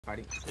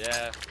fighting?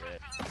 Yeah.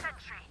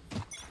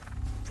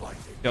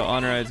 Yo,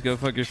 on rides, go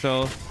fuck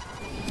yourself.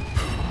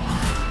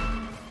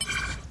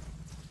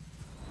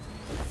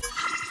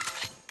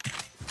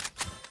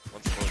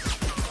 One's close.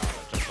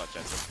 Just spot,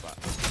 just spot.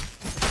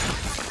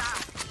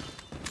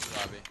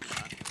 Lobby.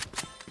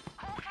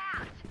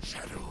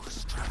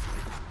 Shadows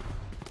traveling.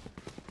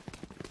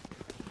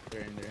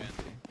 They're in there.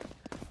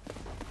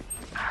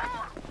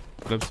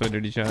 What up, so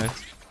dirty shy?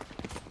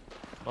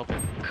 Open.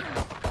 I'm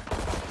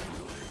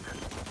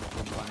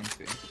planning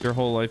to. Your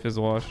whole life is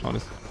washed,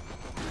 honestly.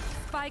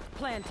 Spike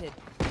planted.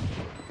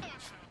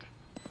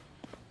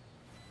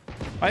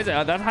 Why is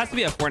that? That has to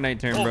be a Fortnite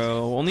term,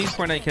 bro. Only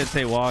Fortnite kids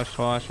say wash,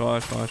 wash,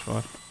 wash, wash,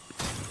 wash.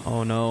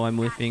 Oh no, I'm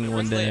whiffing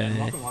one I'm day.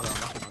 walking water.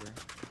 I'm walking water.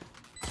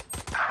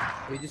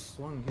 We just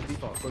swung. His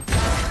default. Close.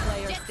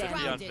 Player Be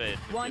standing. on fade.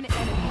 One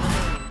enemy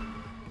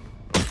remaining.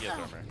 He has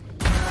armor.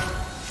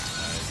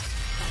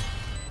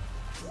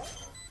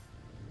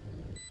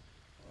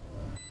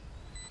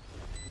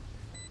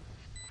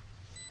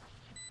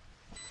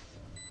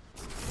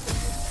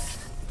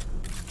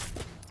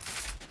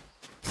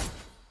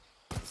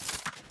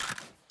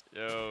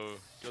 Yo,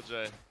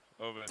 Killjoy,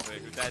 over. Wait,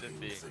 who died in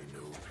B?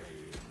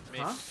 Me.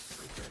 Huh?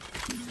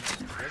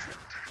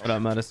 What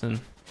up, Madison?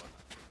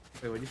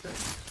 Wait, what'd you say?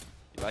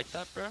 You like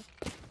that, bro? Oh,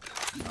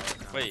 no,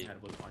 Wait. I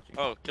had Blue watching.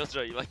 Oh,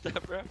 Killjoy, you like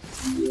that, bro?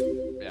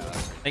 Yeah. That's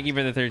Thank you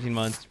for the 13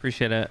 months.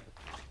 Appreciate it.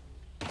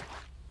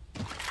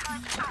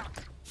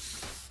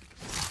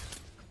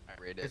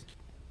 rated.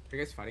 Are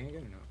you guys fighting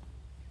again or no?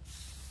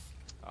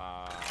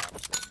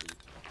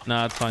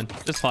 Nah, it's fine.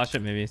 Just flash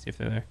it, maybe. See if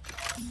they're there.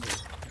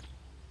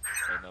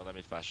 Wait, no, let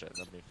me flash it.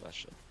 Let me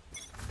flash it.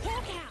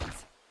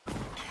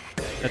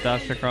 Get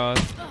dash across.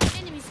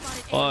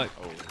 Fuck. Oh, wow.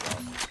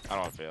 I don't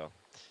want to fail.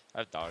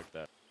 I've dogged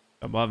that.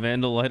 I bought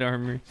Vandal light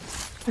armor.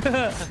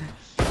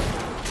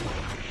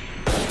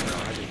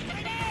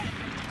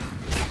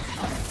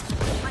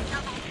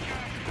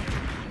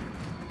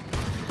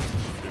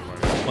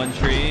 One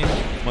tree,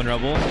 one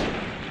rubble.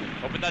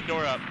 Open that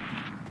door up.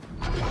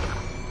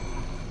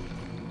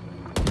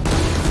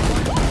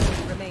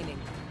 Remaining.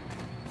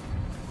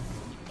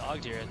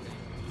 Dogged here, I think.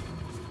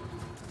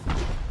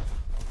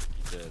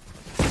 He did.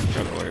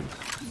 Drop orb.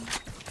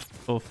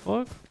 Oh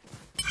fuck.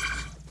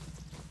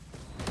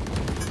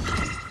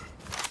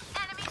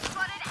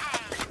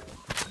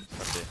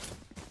 Okay.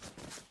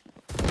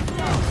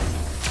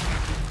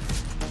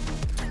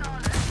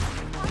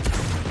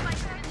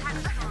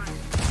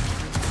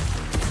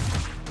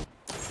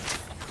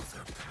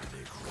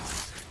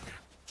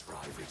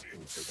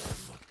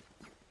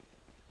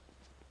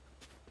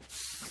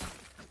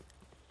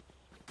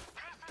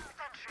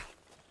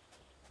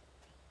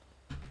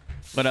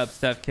 What up,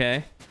 Steph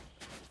K?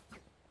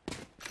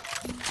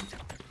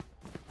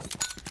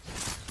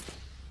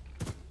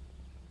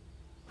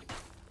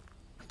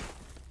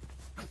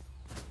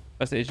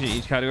 Best agent in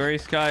each category.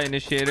 Sky,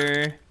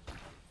 Initiator.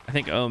 I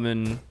think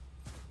Omen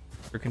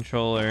for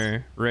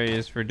Controller.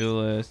 Raze for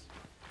Duelist.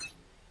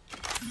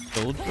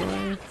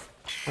 Killjoy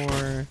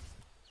for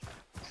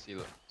See,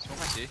 look. Smoke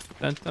my C.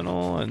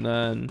 Sentinel. And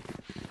then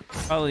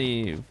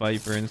probably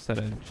Viper instead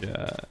of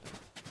Jet.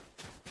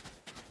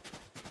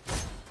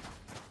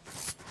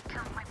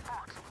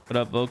 What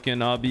up, Vulcan,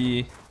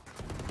 Obby?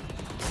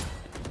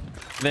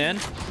 Van?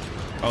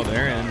 Oh,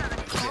 they're in.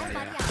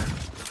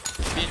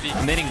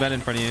 I'm nading Ben in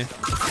front of you.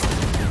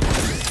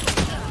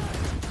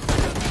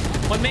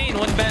 One main,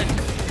 one Ben.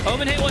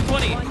 Omen hit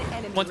 120.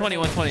 120,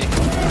 120.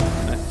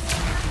 Nice.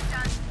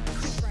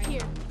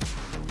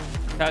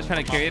 Tash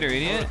trying to carry it or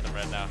idiot?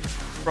 Right now.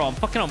 Bro, I'm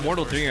fucking on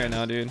Mortal 3 right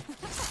now, dude.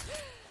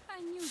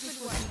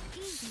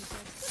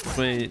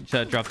 Wait,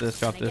 chat, drop this,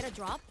 drop this.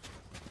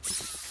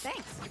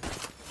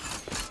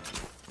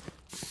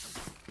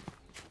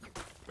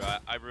 Bro,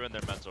 I ruined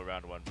their mental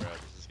round one, bro.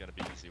 This is gonna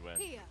be easy win.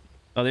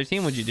 Oh, their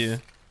team, what'd you do?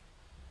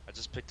 I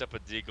just picked up a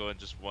deagle and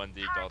just one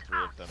deagled all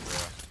three of them, bro.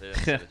 They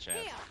didn't stand a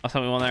chance. Oh,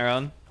 so we won that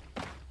round?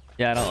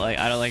 Yeah, I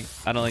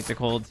don't like the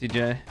cold,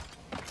 CJ.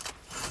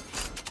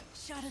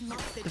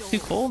 It's too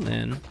cold,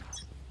 man.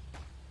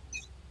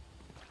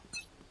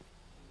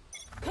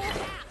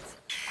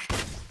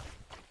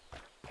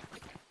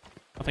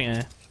 Nothing.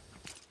 I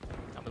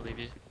believe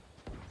you.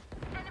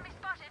 Enemy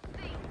spotted.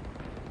 C.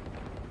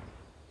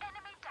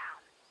 Enemy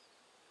down.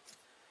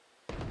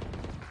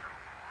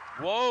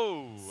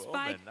 Whoa!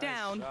 Spike Omen,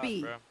 down, nice shot,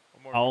 B. bro.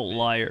 One more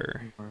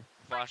Outlier.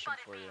 flashing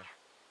for you.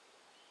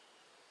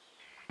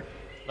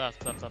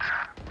 Left. One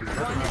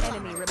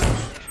enemy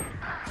remaining.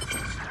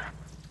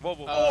 Whoa,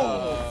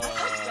 whoa.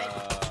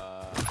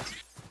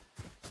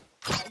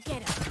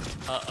 Get him.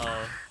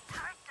 Uh-oh.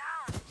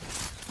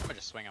 I'm gonna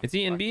just swing him. Is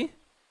he in B?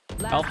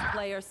 Last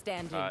player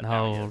standing. Now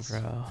he No, is.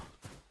 bro.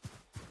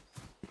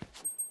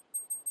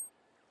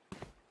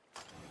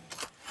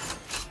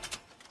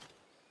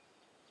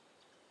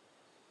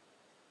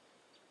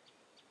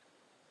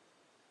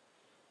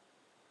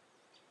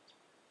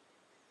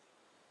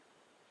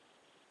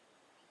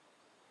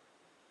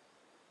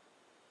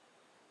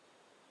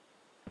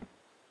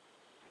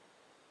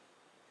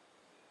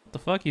 What the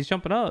fuck? He's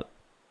jumping up.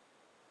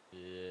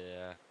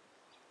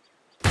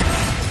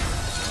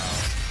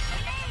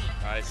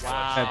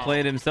 Wow. I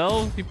played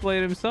himself. He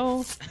played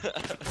himself.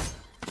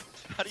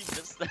 How do you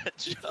miss that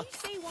jump?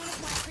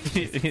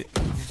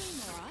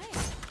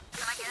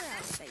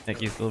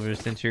 Thank you, Silver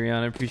Centurion.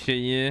 I appreciate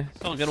you.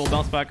 So good old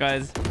bounce back,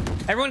 guys.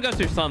 Everyone goes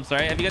through slumps,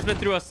 right? Have you guys been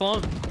through a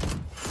slump?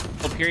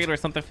 A period where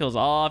something feels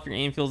off, your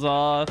aim feels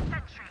off.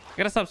 I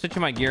gotta stop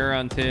switching my gear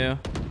around too.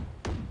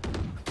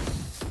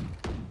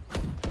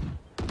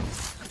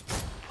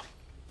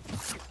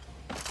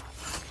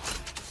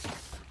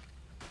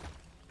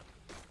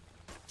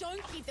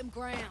 Don't keep them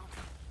ground.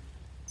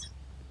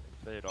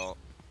 Fade all.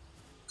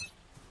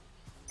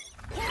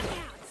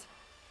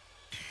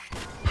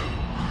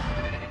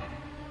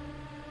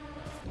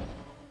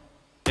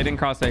 He didn't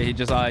cross A. He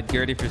just eyed. Get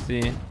ready for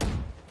C.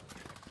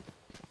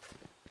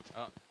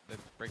 Oh, they're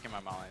breaking my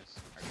mollies.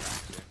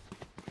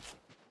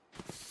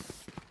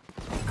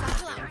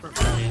 Or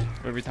trying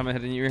to. Every time I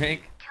hit a new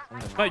rank.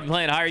 Might be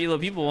playing higher elo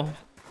people.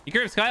 You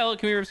can rip Skylo.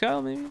 Can we rip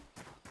Skylo maybe?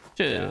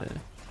 Shit.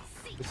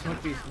 The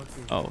smoke piece, smoke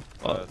piece. Oh,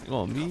 fuck. You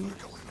want me?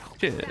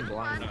 Shit.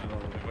 Blind.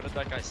 What is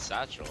that guy's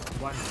satchel?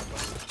 Blind.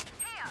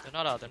 They're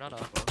not out. They're not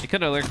out. He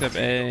could have lurked up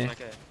A.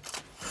 Okay.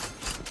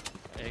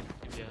 Hey,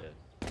 yeah.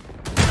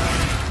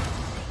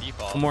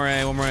 Default. One more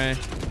A. One more A.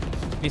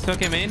 Can you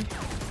smoke A main?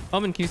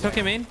 Omen, can you smoke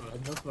A main?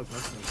 No smoke, no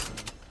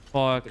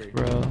smoke. Fuck,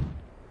 bro.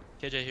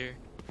 KJ here.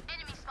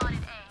 Enemy spotted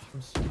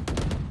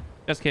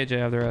A. Just KJ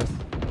have the rest.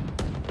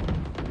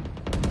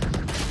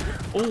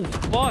 Oh,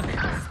 fuck.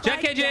 Jet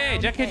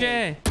KJ. Jet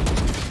KJ.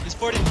 He's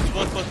 40.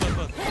 Both.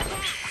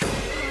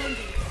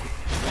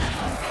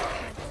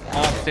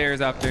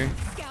 Upstairs after.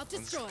 Scout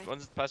destroyed.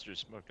 One's past your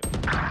smoke.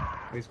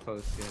 He's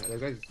close, yeah.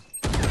 That guy's...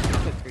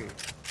 Three.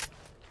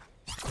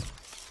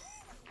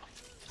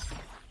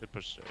 Good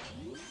push there.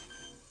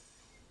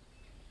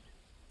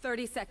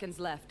 30 seconds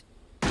left.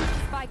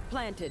 Spike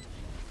planted.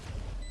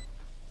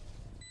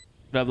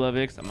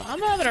 X. I'm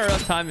having a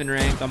rough time in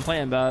ranked. I'm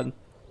playing bad.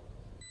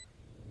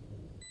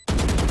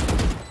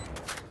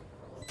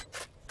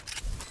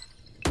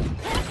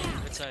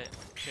 Inside.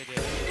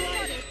 KJ.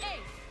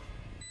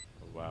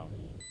 Oh, wow.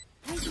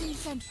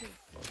 Sentry.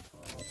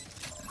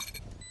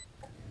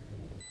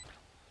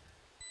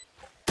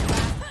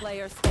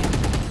 Player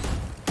standing.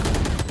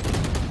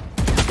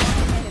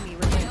 Enemy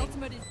remaining.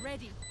 Ultimate is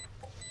ready.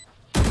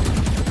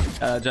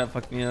 Jet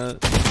fucked me up.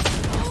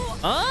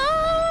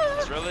 Ah!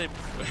 It's really.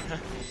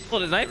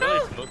 What is knife really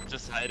out? book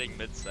just hiding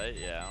mid sight.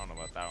 Yeah, I don't know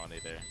about that one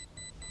either.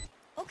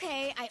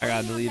 Okay, I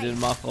got deleted.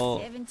 My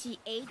fault.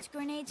 78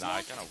 grenades Nah, I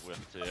left. kind of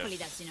whiffed Hopefully too.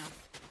 that's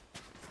enough.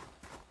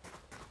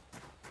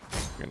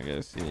 We're gonna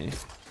go see.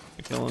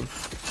 Kill him.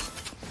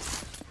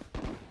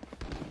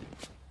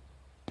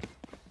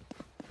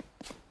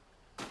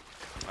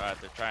 Alright,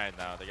 they're trying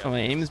now. They got. Oh, my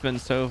aim's been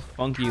so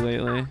funky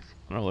lately. I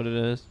don't know what it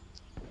is.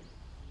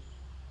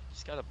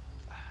 Just gotta.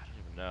 I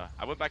don't even know.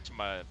 I went back to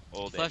my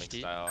old Flash aiming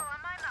deep. style.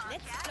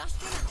 Let's flush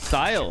them out.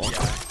 Style.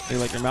 Yeah. You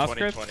like your mouse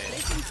grip?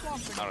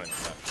 2020. I don't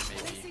even know.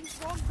 Maybe.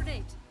 Swarm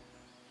grenade.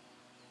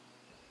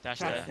 Dash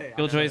there.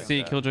 Killjoy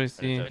C. Killjoy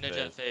C. Jet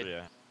Jet fade.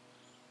 Yeah.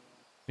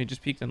 He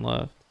just peeked and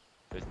left.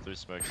 There's three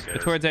smokes. They're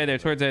towards A. They're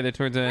towards A. They're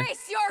towards A.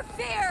 Face your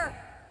fear.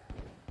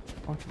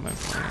 Fuck am I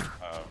playing?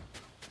 Oh.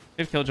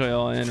 Give Killjoy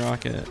all in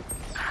rocket.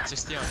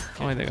 60 on.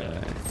 Oh, I think I.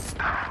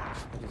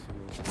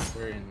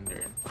 They're in,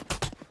 they're in.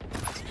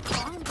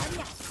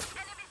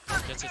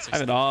 Jet's at I have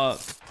 60. it up.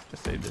 To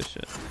save this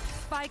shit.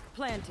 Spike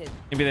planted.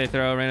 Maybe they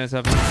throw. Reyna's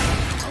up.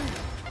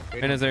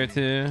 Reyna's there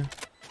too.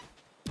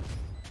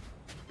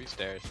 Three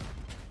stairs.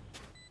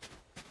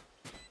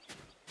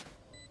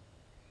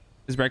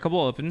 Is Breakable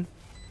open?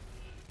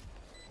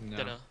 No.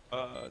 Dinner.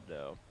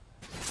 No.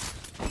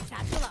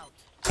 Satchel out.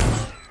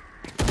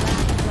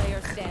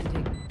 Player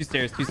standing. Two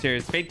stairs. Two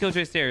stairs. Fake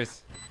Killjoy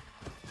stairs.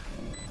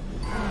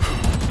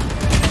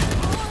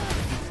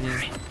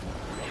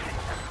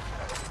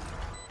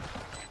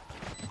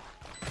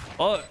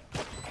 Oh.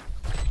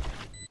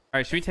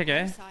 Alright, should we take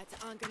A?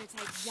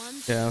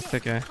 Yeah, let's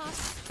take A. I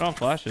don't have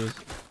flashes.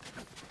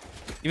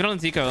 Even on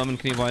Zico, Omen,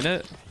 can you blind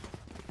it?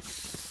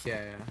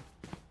 Yeah.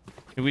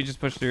 Can we just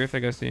push through if they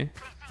go C?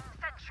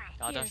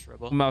 Nah, dash What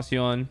Rebel. mouse you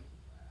on?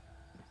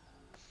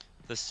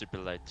 The super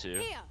light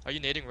too. Are you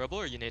nading Rebel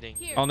or are you nading?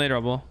 I'll nade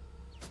Rebel.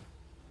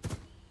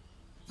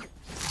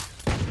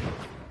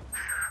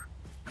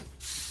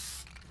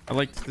 I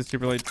liked the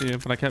super light too,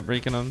 but I kept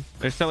breaking them.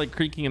 They're still like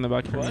creaking in the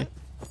back of me.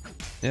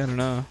 Yeah, I don't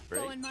know.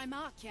 Go in my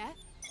mark, yeah?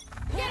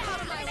 Get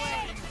out of my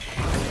way.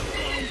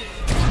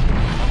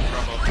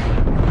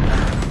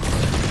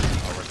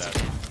 Oh, we're dead.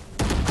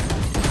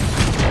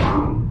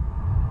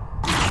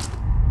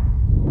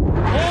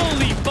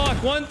 Holy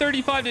fuck!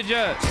 135 to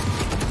Jet.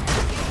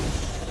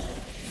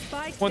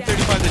 Spike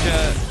 135 to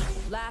Jet.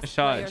 Last Nice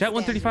shot. player Jet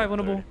 135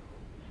 winnable.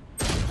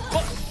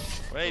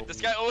 Wait,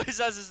 this guy always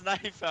has his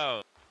knife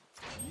out.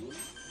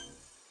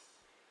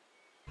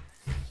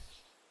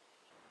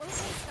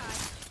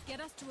 Get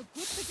us to a good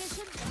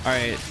position. All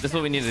right, this is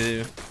what we need to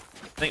do.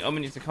 I think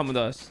Omen needs to come with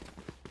us.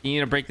 You need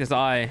to break this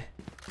eye.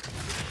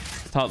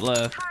 Top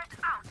left.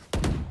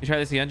 You try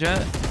this again,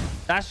 Jet?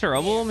 Dash to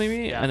Rebel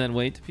maybe, Yeah. and then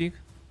wait to peek.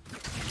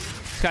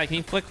 Sky, can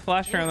you flick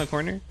flash around the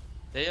corner?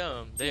 They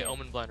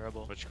omen blind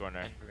rebel. Which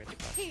corner? And we're gonna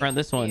flash. Around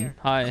this one.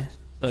 High.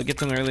 So it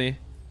gets in early.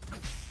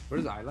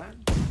 Where's the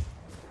island?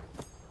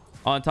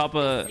 On top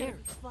of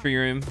tree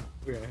room.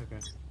 Okay, okay.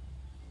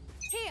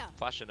 Here.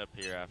 Flashing up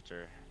here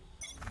after.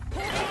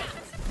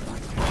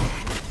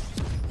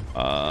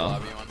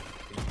 Lobby one.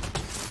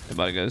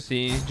 About to go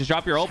see. Just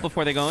drop your ult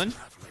before they go in.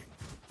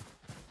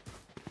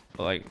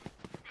 Like,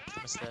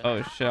 What's that?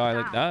 oh shit, I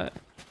like that.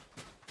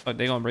 But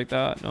they gonna break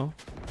that? No.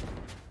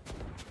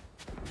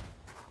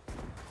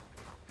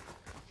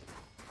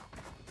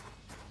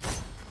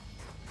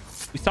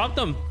 We stopped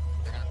them.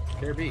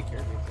 Care B.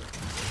 Yeah,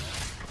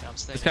 I'm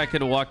staying. This guy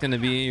could have walked into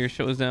B. Your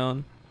shit was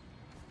down.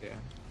 Yeah.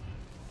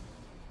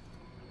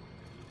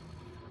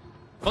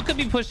 What could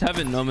be pushed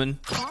heaven, Noman?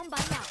 Bomb by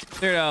now.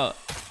 Clear it out.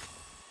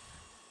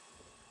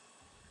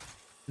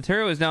 The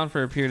turret was down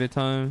for a period of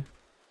time.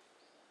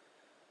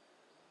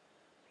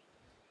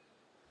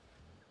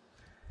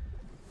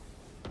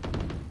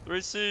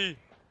 Three C.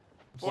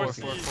 4,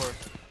 C. 4, 4.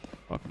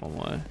 Fuck my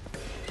way.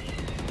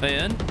 They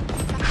in?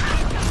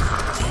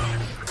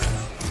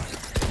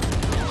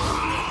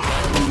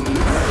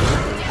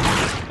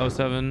 Oh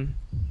 7.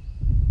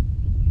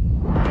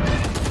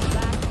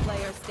 Last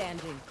player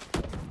standing.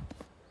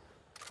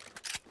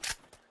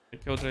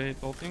 Killjoy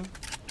ulting.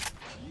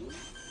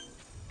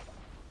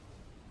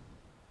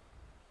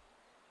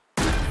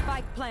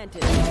 Spike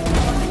planted.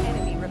 One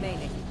enemy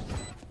remaining.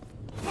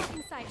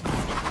 Fucking sight.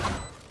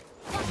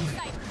 Fucking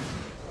sight.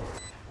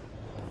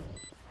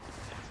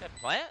 This guy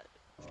plant?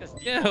 This guy's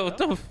deep, Yeah, what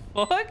no? the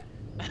fuck?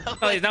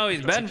 Oh, he's now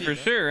he's Ben for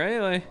sure, right?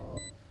 Like,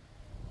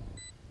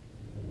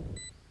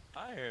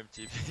 I hear him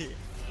TP.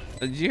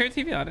 did you hear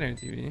TV? I didn't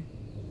hear TV.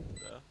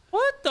 No.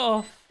 What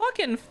the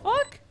fucking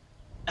fuck?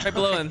 Right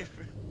below him.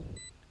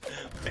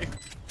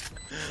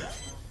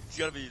 He's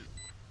gotta be. You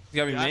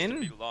gotta be He has to main?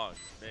 be long.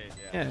 Main,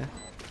 yeah. Yeah.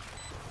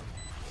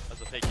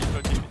 That's a fake. He's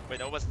going TP. Wait,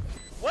 no, what's?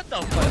 What the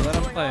fuck? Play, let is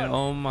him going play. on?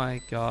 Oh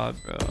my god,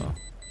 bro.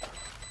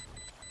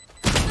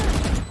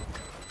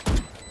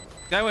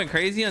 Guy went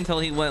crazy until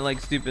he went like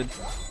stupid.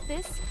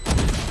 This.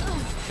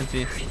 Can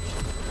see.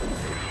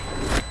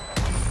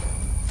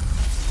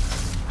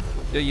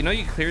 Yo, you know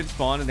you cleared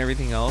spawn and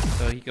everything else,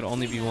 so he could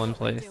only be one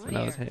place, and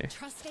that was hey.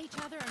 Trust each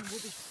other and we'll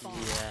be fine.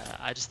 Yeah,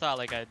 I just thought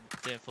like I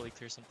didn't fully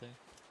clear something.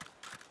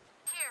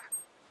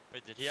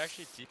 Wait, did he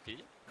actually TP?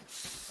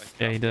 Like,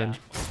 Yeah, he did.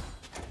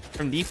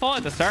 From default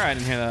at the start, I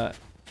didn't hear that.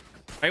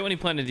 Right when he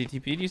planted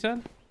DTP'd, you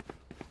said?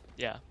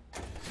 Yeah.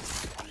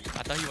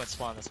 I thought he went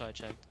spawn, that's why I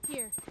checked.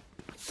 Here.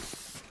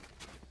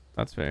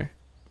 That's fair.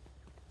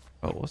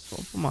 Oh, what's up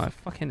with my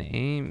fucking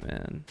aim,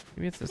 man?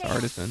 Maybe it's this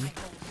artisan.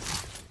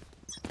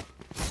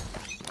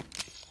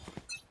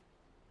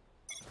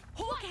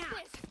 Look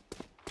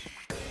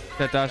out.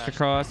 That dashed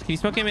across. Can you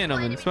smoke him in,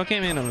 Omen? Smoke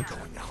him in, Omen.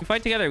 We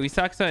fight together. We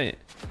sack sight.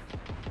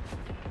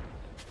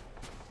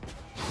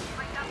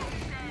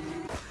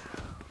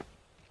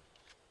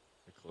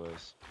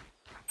 Close.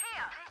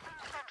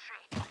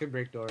 Could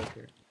break door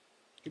here.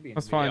 Could be in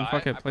That's B. fine. Yo,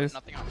 Fuck I it, put please.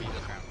 nothing on me this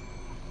round.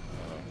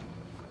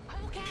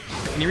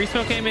 Can you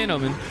re-smoke him in,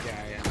 Omen?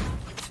 Yeah, yeah.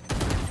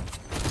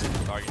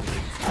 Target.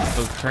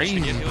 So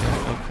crazy.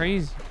 So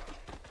crazy.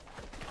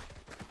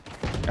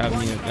 Grab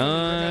me a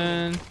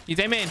gun. He's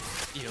A main.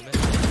 You know, man. No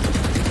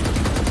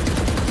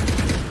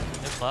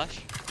flash.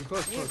 He's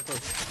close, close,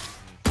 close.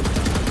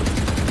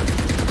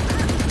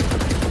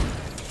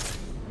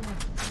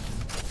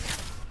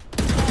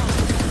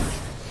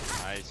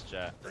 Nice,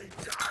 Jet.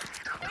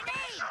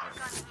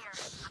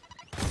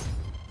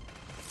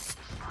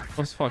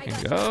 Let's fucking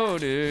go,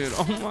 dude.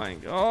 Oh my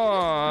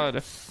god.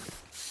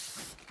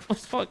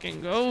 Let's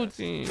fucking go,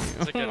 team. It's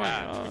a Oh good my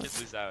half. We god. could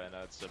lose out and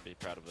I'd still be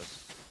proud of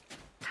us.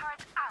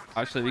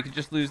 Actually, we could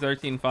just lose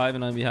 13-5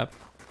 and I'd be happy.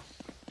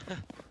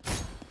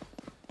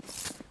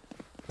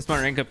 That's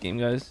my rank up game,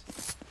 guys.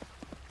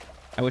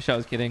 I wish I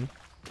was kidding.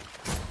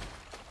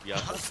 Yeah,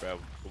 bro.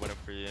 We're winning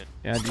for you.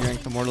 Yeah, do you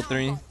rank Immortal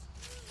 3?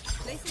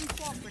 Placing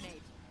swamp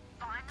grenade.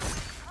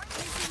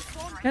 Placing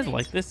swamp You guys grenade.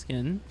 like this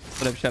skin?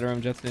 What up, Shadow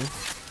Realm Jetsu?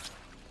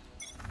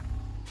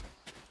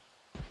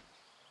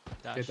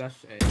 Dash. Get that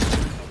shit.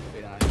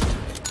 Yeah.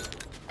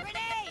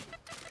 Grenade.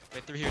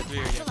 Wait, through here,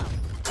 yeah.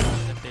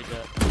 If they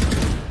jet.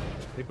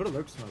 They put a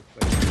lurk smoke.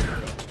 Like, up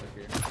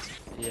here.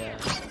 Yeah.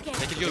 Okay.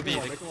 They could go B.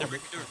 Come on, They're come on.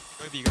 going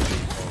B, go B.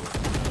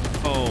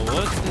 Oh,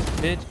 what's this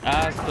bitch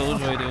ass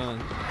Killjoy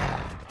doing?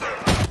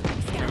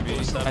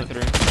 I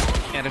threw.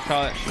 He had a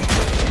shot.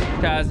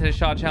 Kaz hit a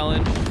shot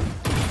challenge.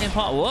 And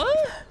pot. What?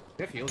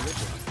 They have heals, they have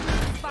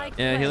heals. Spike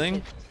Yeah,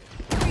 healing.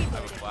 I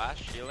have a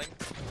flash. Healing.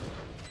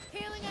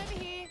 Healing over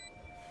here.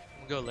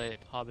 I'm gonna go late.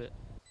 Hobbit.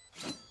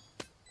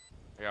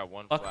 I got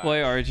one Fuck flash. boy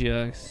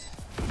RGX.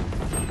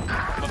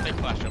 One big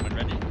flash. I'm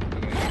ready.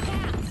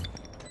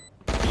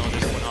 Oh,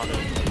 there's one Hobbit.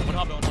 One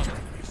Hobbit, one Hobbit.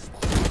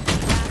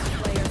 Last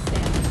player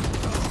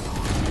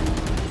standing.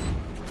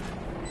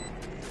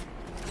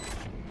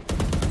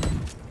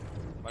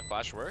 My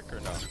flash work or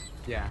no?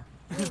 Yeah.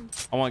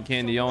 I want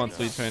candy. I want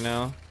sweets right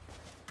now.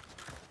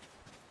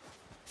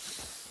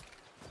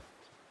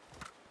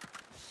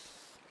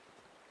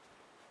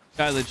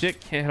 Guy legit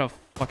can't hit a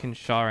fucking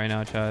shot right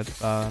now, Chad.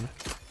 I'm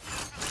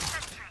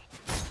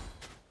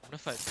gonna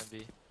fight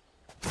MB.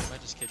 I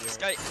might just kid you. This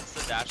guy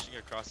insta dashing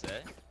across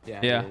A.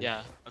 Yeah.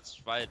 Yeah. Let's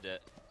fight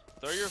it.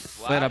 Throw your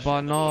flash. Wait, I bought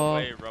and then no.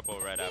 one-way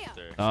rubble right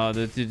after. I'm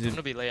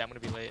gonna be late. I'm gonna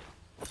be late.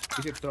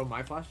 You could throw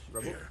my flash,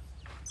 rebel.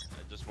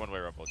 Just one-way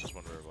rubble. Just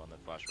one-way rubble, and then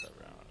flash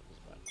whatever.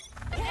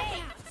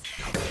 I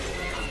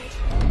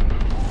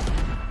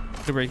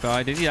To break the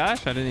eye. Did he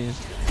dash? I didn't even.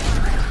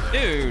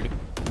 Dude.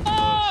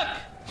 Fuck!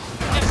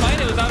 Can't find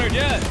it without our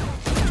jet.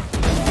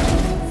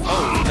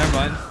 Oh, never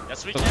mind.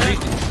 Yes, we So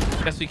can.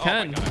 Yes, we Oh my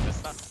can. God, I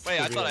missed that. Wait,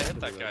 I thought I hit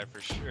that guy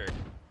for sure.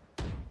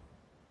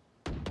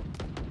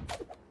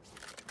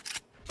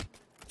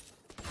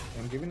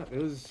 I'm giving up.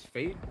 It was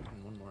Fate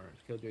and one more.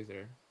 Killjoy's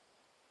there.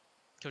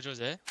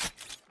 Killjoy's A.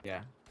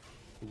 Yeah.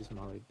 He just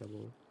molly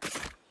double.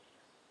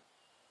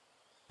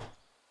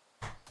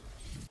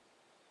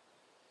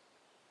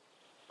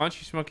 Why don't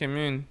you smoke him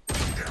in?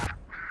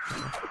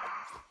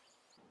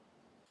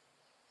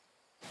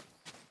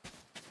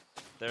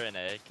 They're in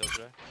A,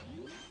 Killjoy.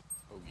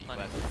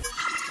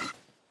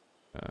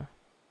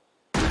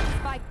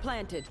 Spike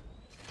planted.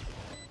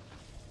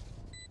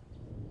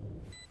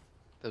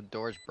 The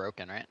door's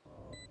broken, right?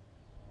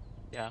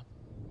 Yeah.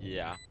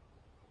 Yeah.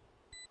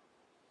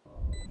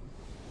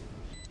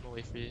 I'm gonna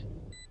wait for you.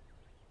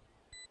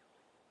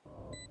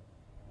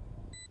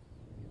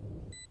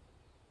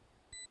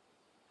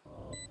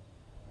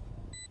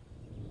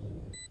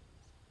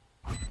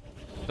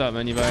 What's up,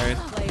 menu virus?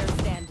 Player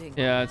standing.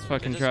 Yeah, it's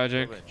fucking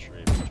tragic.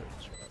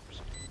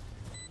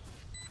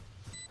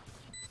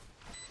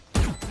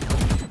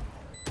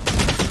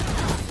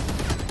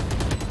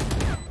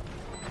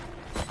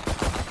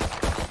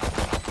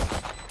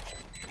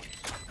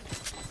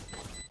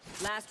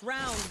 Last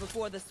round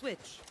before the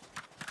switch.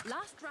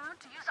 Last round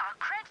to use our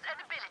creds and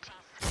abilities.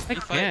 I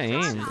can't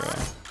aim, bro. I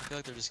feel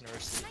like they're just gonna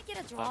rush Can I get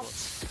a the drop?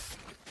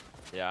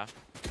 Yeah.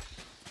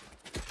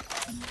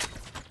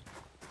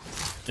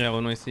 Yeah,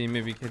 when we see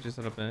maybe kid just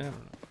set up a. I don't know.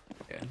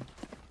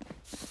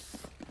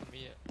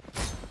 Yeah.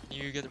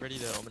 You get ready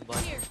to omen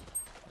blind. Here.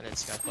 And then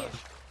sky flash.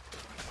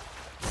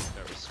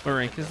 What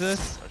rank is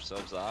this?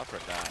 Ourselves off or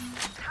not?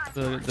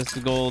 This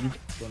is gold.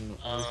 One,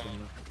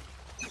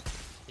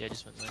 Yeah,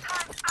 just went there.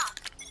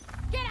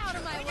 Get out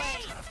of my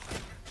way!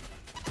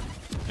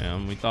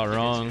 Damn, we thought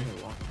wrong.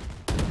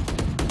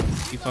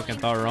 You fucking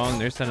thought wrong.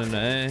 They're sending an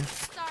A.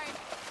 Sorry.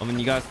 I mean,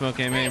 you got smoke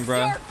aim aim,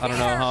 bro. I don't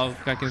know how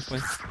I can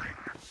explain.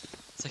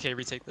 It's okay,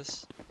 retake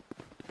this.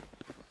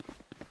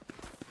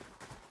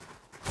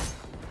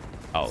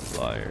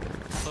 Outlier.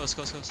 Close,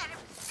 close, close.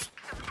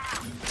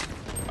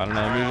 I don't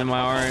know. Losing my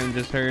arm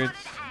just hurts.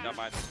 Got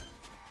mine.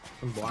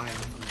 I'm blind.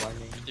 I'm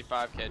blinding.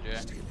 55 KJ.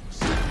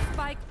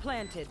 Spike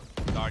planted.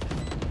 Dog.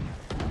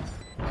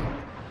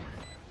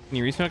 Can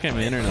you resmoke him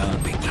in or not?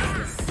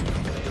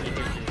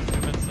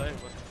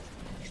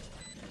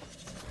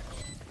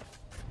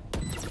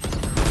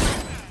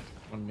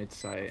 One mid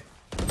site.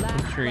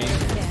 Last Tree. player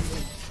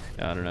standing.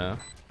 Yeah, I don't know.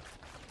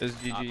 This is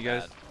GG,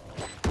 guys.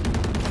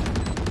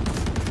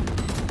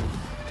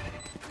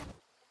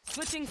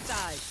 Switching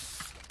sides.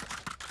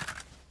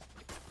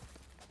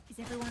 Is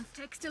everyone's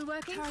tech still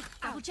working?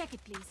 I will check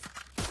it, please.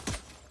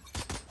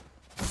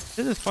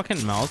 Is this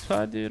fucking mouse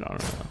pad, dude? I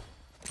don't know.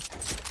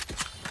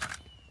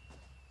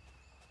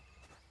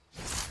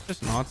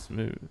 Just not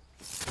smooth.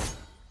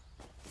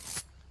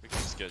 We can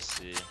just go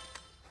C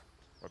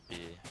or B.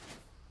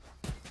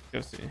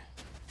 Go see.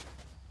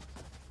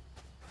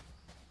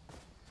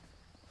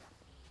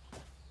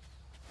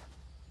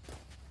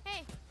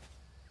 Hey,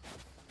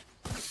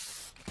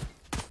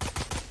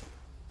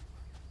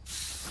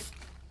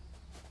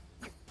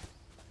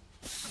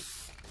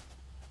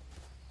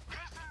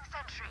 Placing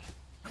sentry.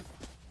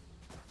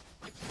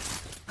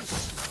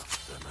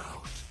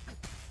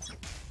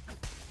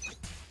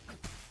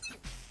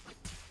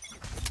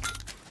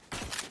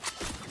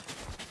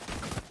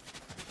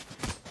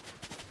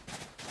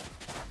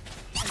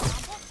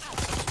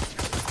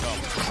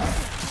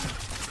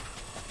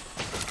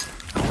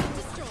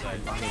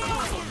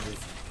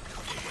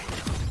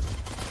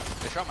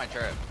 They shot my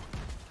turret.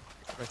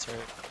 Right turret.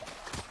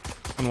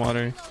 On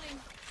water.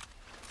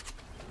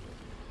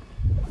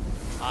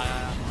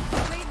 reloading.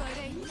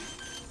 Reloading.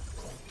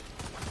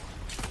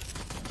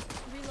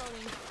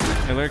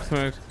 Reloading. Hey, lurk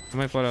smoke. I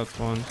might flood out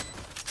spawn. Do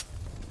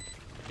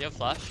you have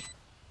flash?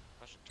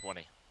 Flash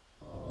 20.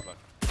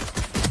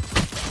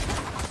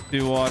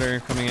 Do water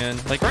coming in.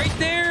 Like right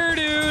there,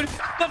 dude!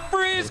 The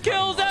freeze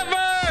kills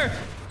ever!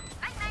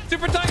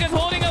 Super Tiger's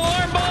holding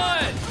alarm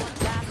bot!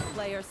 Last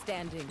player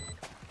standing.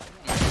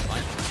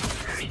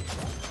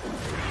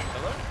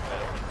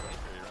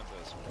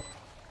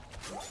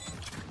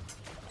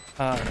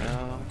 Oh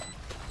no.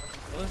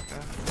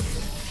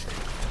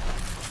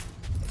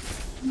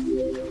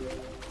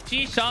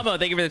 Gee, Shabo,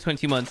 thank you for the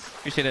 22 months.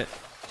 Appreciate it.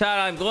 Chat,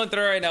 I'm going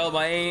through right now with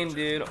my aim,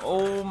 dude.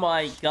 Oh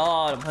my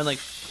god, I'm playing like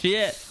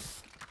shit.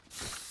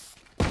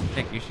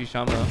 Thank you,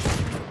 Shishamba.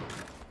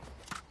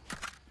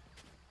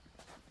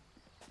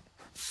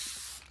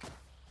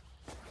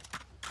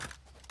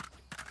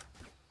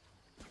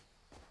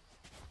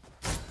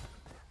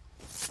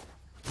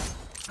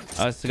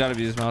 It's gotta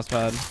be his mouse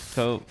pad.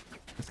 Cope.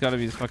 It's gotta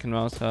be his fucking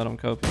mouse pad. I'm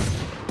coping.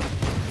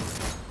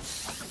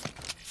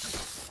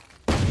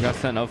 You got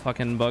sent no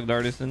fucking bugged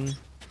artisan.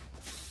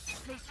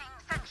 Placing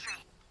sentry.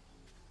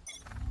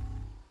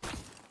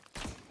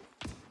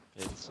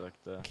 It sucked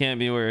though. Can't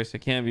be worse. It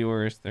can't be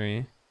worse.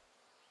 3.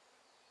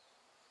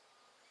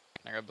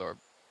 Can I grab the orb?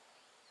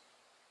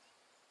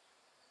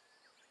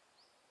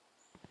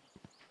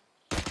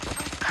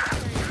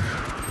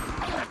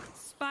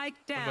 Spike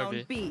down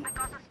B. B. I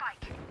got the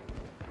spike.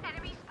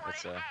 Enemy That's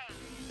spotted A.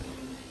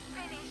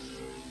 Finish.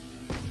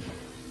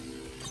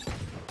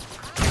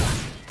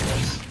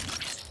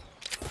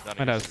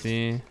 Might have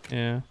C.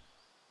 Yeah.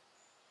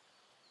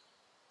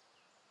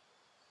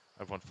 I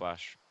have one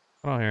flash.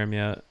 I don't hear him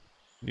yet.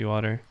 Be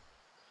water.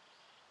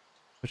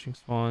 Pushing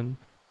spawn.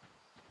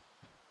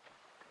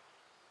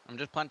 I'm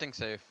just planting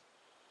safe.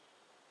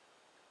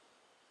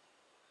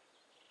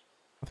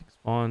 I think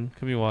spawn.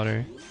 Could be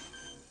water.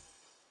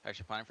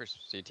 Actually, planting for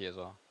CT as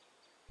well.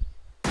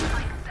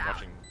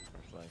 Watching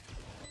flag.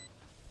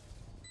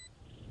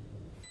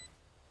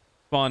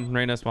 Spawn.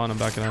 Reyna spawn. I'm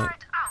backing up.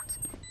 Turret out.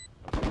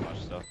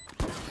 Flash stuff.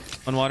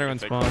 On water and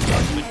spawn.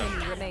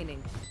 Enemy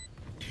remaining.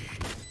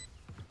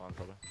 Spawn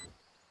probably.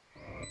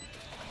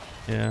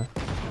 Yeah.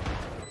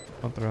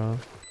 Don't throw.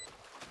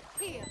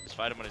 Just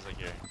fight him when he's like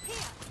here.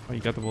 Oh,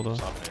 you got the bulldog.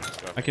 Stop him.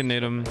 Just go. I can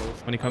nade him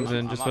when he comes in.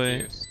 I'm Just off wait.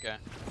 use. Okay.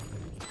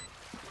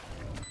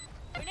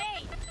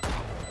 Grenade! Let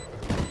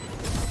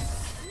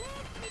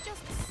me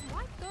just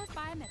swipe those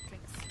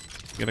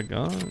biometrics. Get a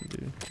gun,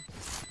 dude.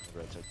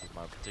 Bro,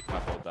 take my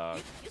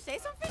bulldog. You say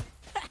something?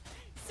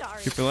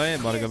 Sorry. Super late.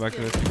 About to go back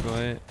to the super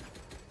late.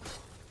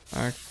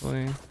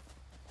 Actually.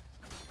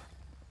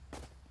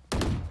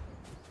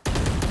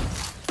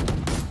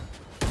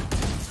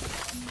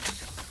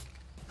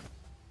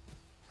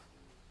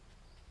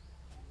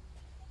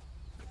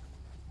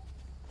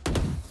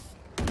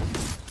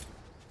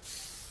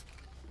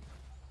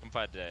 Come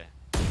fight today.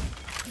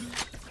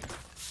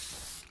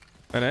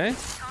 Ready?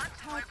 Can't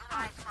mobilize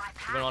my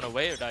You gonna want to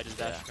wait or did I just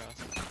dash across?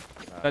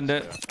 Send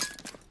it.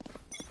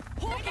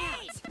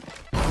 Grenade!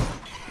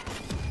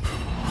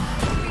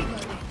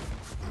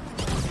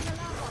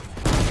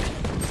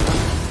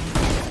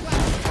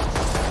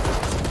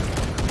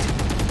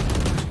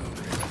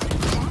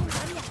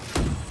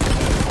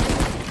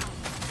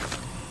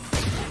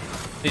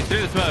 He's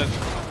through the smoke.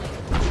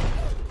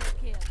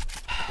 Could be in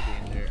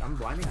there. I'm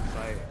blinding the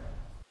site.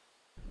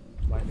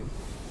 Blinded.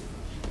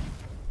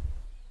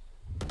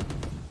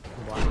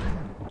 I'm blinded.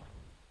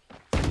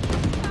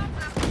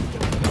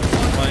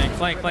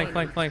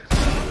 Flank.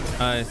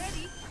 Nice.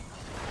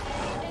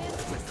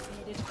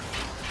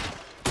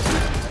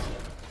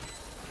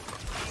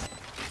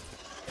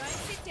 Guys,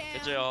 sit down.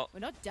 Good job. We're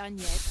not done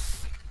yet.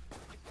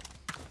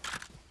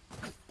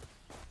 I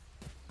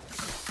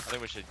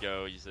think we should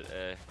go use it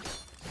A.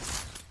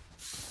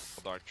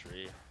 Dark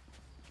tree.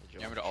 You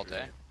want me to alt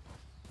A?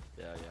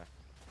 Yeah.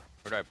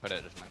 Where do I put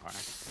it? Just in the corner.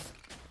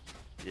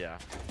 Yeah.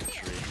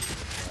 Tree.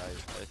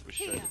 We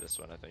should do this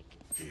one, I think.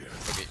 Okay.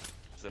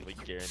 Because then we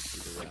guarantee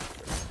the win.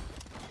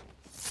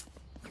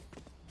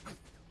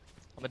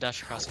 I'm gonna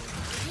dash across him.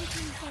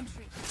 Taking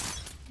sentry.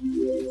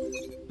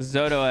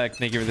 Zodoek,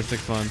 thank you for the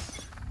 6 months.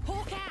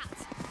 Hawk out.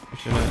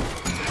 Appreciate it.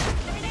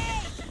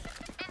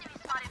 enemy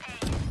spotted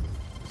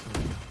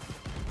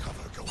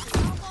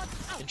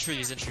A. In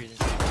trees.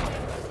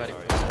 Fighting.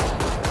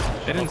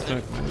 They didn't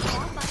smoke.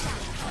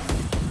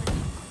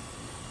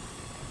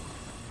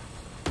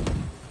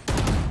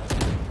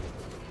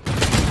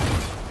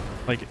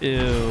 Like,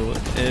 ew.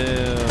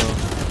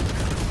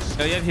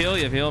 Oh, you have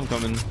heal? I'm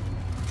coming.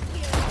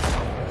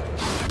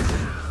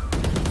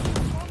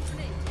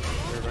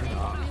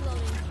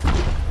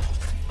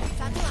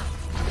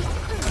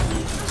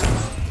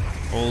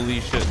 Holy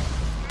shit.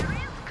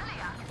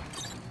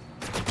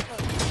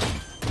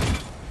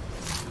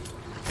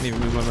 Can't even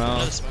move my Another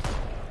mouse. smoke.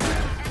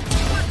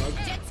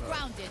 Jets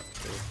grounded.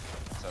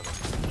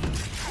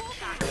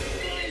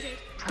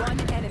 One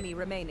enemy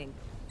remaining.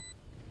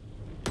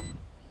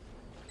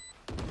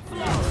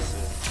 That's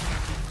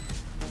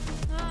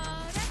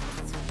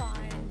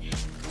fine. You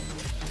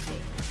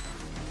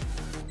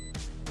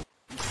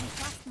can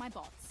trust my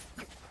bots.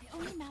 They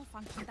only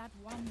malfunctioned that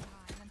one time.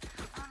 And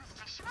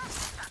Honestly, she must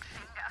use that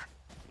finger.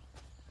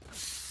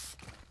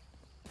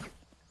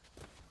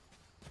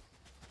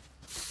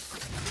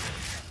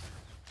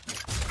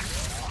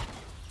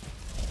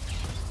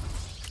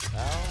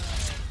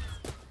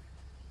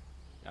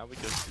 Now we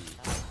go see.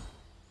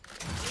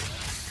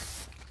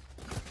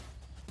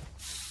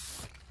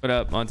 What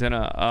up,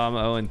 Montana? I'm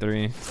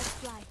 0-3. let's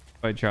fly.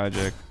 Quite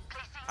tragic.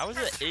 How was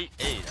it 8-8?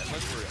 I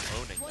thought we were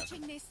owning them.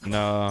 Watching this.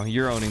 No,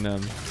 you're owning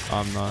them.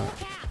 I'm not.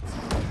 Hawk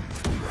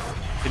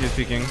out. It is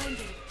speaking.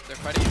 They're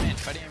fighting you main.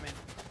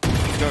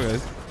 Let's go,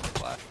 guys.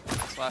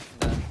 Slash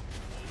and dead.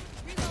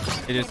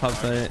 It is top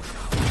side.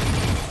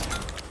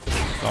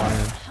 Oh,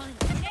 man.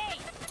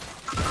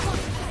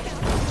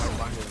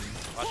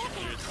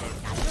 Watching you smoke.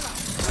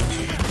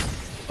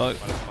 Fuck.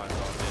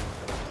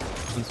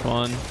 One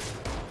spawn.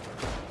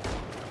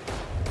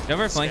 You have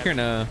our flank or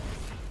no?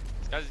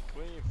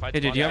 Fight Hey,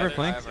 did one you ever guy,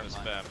 flank? I'm gonna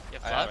spam. Yeah,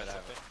 I have flash.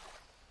 it.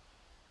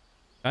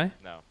 Guy?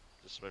 No,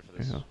 just wait for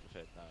this. Yeah.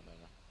 Fade. No.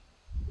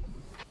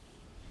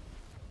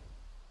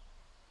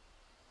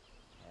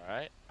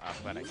 Alright, I'm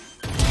planning.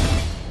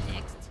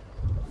 Next.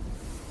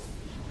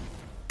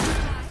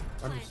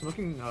 I'm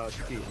smoking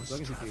CT. I'm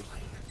smoking CT.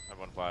 I have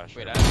one flash.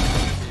 Wait, I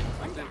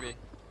have to be.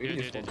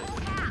 Dude.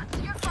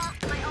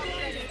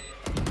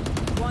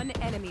 One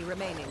enemy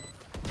remaining.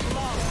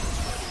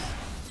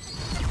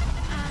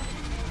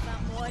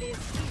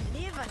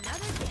 Live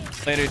another day.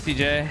 Later,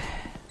 TJ.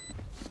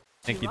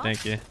 Thank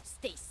you.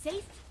 Stay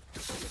safe.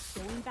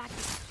 We're going back.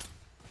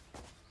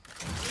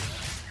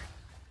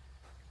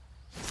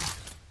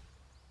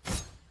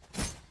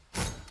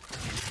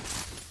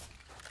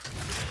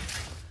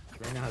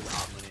 Reyna has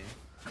op money.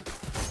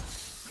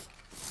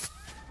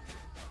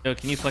 Yo,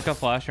 can you flick a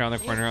flash around the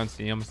corner on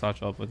C? I'm gonna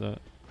satchel up with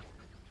it.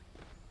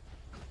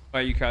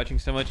 Why are you crouching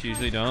so much? You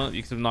usually don't.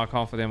 Because I'm not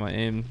confident in my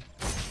aim.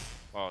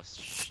 Oh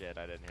shit,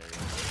 I didn't hear you.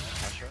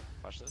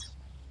 Flash this?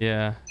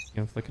 Yeah, you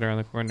can flick it around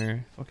the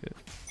corner. Fuck it.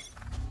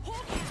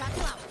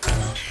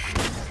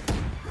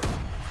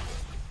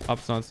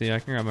 Pops on C. I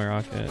can grab my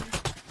rocket. Go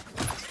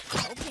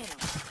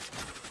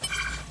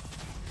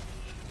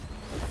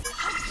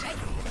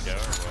or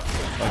what?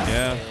 Fuck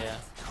yeah. Yeah.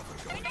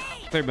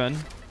 Clear Ben.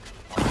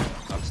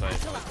 Upside.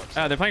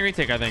 Ah, they're playing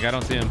retake, I think. I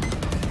don't see him.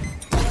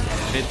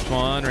 Hit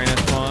spawn, Reyna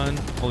spawn.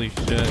 Holy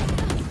shit.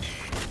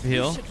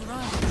 Heal. Leave,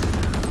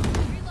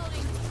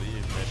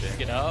 maybe.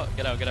 Get out.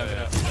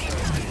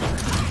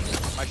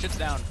 My shit's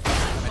down.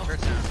 My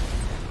turret's down.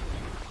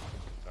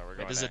 No, we're Yeah,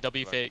 going this is a A.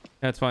 W fake.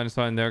 That's fine, it's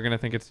fine. They're gonna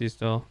think it's C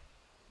still.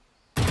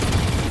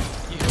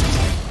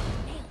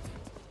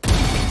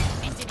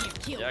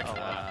 Yeah, come on.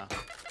 Uh,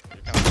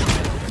 You're coming.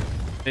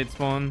 Hit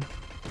spawn.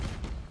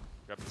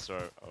 Grab the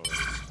sword. Oh,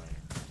 sorry.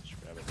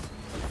 Just grab it.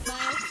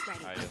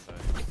 I guess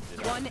I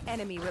did. One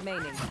enemy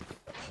remaining.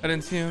 I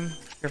didn't see him.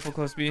 Careful,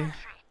 close B.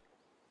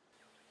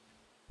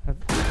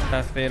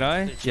 That's Fade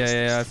Eye?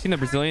 Yeah. I've seen the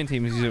Brazilian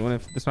teams use it when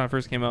this one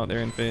first came out. They're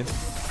in Fade.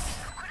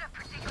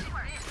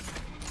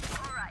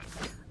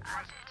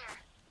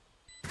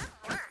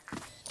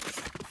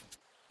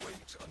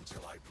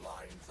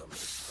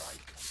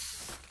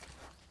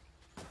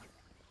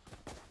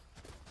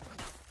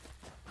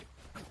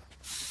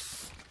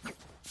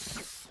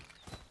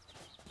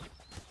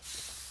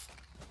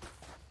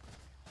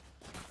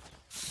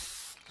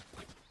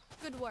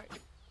 Good work.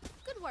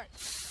 Good work.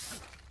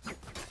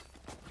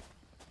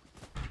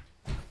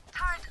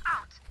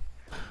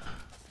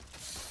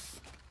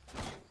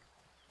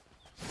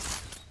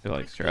 They're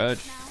like stretch.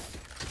 We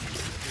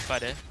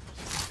fight it.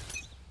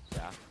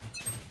 Yeah.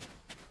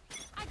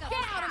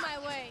 Get out of my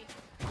way.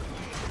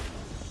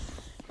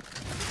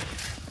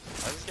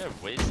 Why does this guy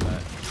waste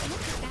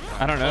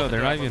that? I don't know.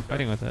 They're not even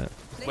fighting with it.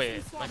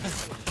 Wait. Open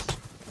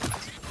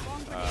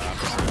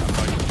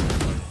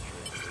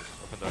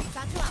the.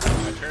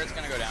 my turret's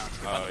gonna go down.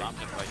 Oh,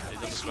 he just, like, he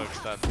just smoked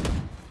stun.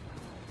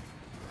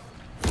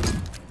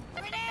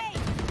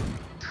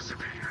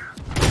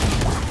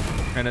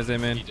 Reyna's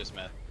aim in. He just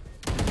met.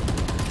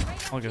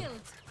 All good.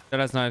 That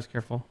has knives.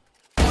 Careful.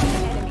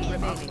 Enemy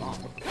remaining.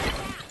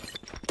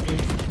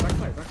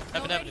 Backside.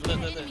 Heaven.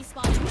 Lit. Enemy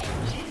spotted.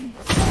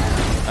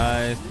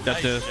 Got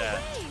to. Nice, yeah.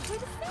 Hey, we're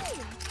the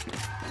same.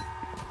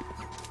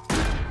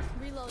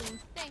 Reloading.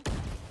 Thanks.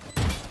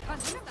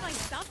 None of my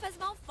stuff has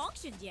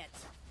malfunctioned yet.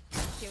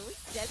 Can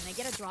I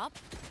get a drop?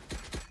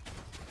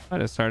 I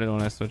just started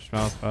when I switched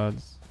mouse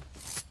pads.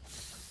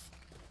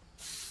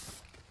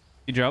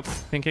 You drop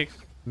pancakes.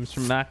 Mr.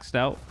 Maxed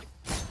out.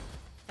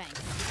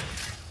 Thanks.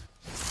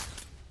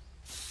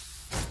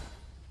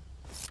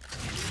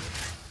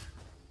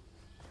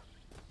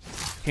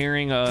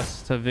 Carrying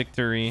us to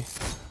victory.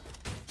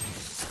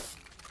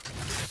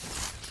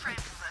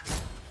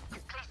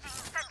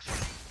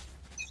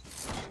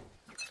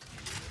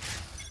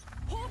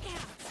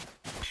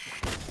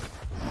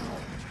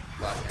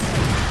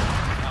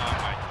 Oh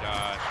my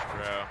gosh,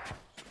 bro.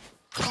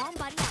 Bomb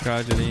buddy out.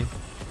 Tragedy.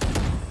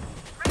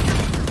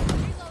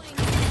 Reloading.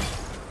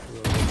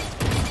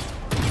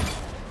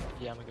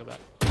 Yeah, I'm gonna go back.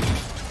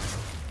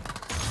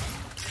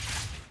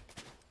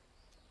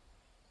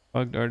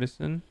 Bugged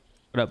artisan.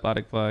 What up,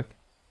 Bodic Black?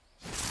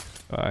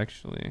 Oh,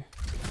 actually.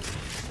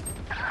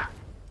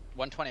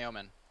 120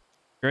 Omen.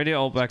 Ready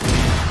all back.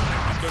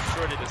 Let's go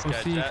shorty this Come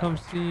guy, see, Jet. come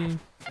see.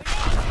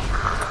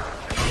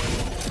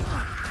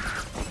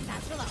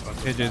 Satchel out.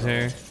 KJ's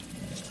here.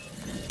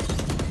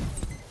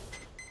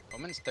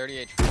 Omen's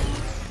 30 HP.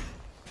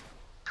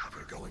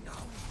 Cover going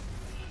out.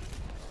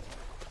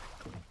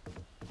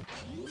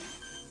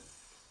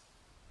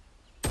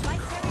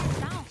 Spike carrier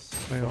down.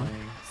 Wait, what?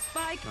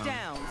 Spike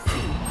down. C.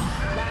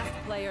 Last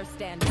player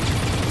standing.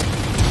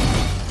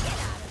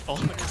 Oh,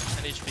 it's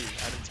 10 HP.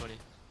 Added 20.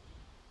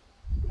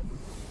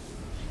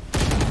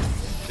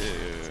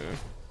 Dude.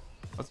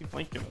 How's he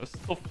flanking us?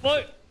 Oh,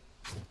 fuck!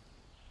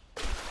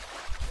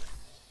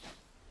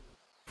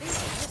 These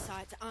other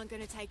sides aren't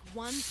gonna take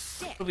one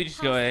step. Probably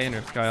just go A and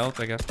or Sky ult,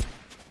 I guess.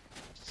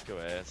 Just go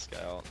A, Sky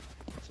ult.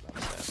 That's what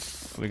I'm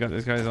saying. We got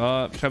this guy's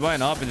up. Should I buy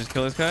an op and just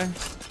kill this guy?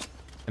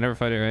 I never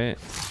fight it, right?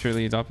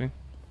 Surely he's opping.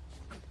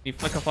 Can you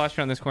flick a flash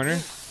around this corner?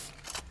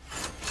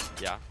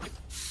 Yeah.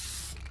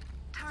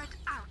 Turret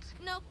out.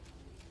 Nope.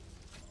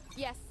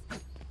 Yes.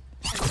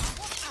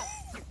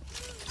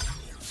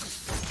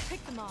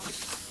 Pick them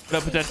off.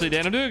 But potentially,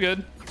 Dan, I'm doing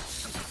good.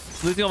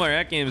 Losing all my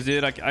rack games,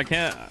 dude. I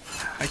can't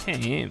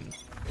aim.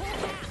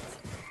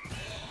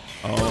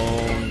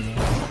 Oh.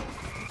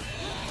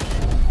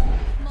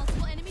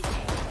 Multiple enemies.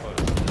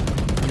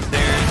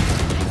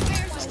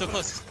 Stairs. Still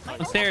close.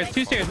 One stairs.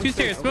 Two stairs. Two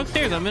stairs. Smoke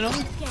stairs. I'm in on.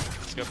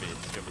 Let's go B.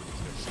 Let's go B.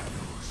 Let's go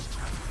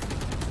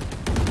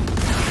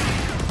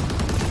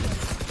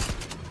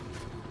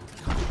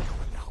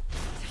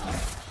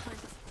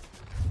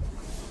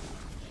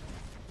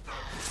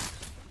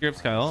You're up,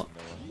 Skyle.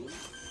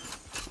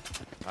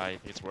 I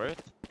think it's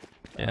worth.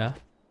 Yeah.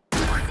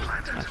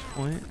 Match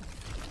point.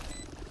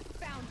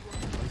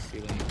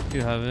 Two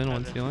heaven,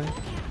 one ceiling.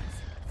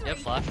 Yep,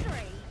 flash.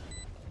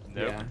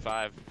 Nope. Yeah.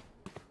 5.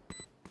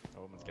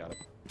 Oh, woman's got it.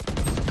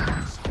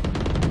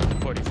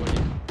 40.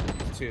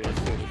 Two.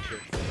 Let's do it.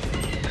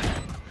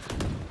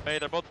 Hey,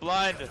 they're both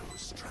blind.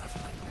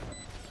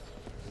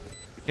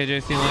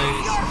 KJ ceiling.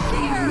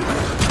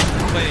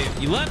 Wait,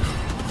 you left?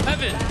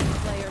 Heaven.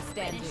 Last player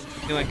standing.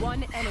 Ceiling.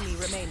 One enemy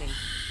remaining.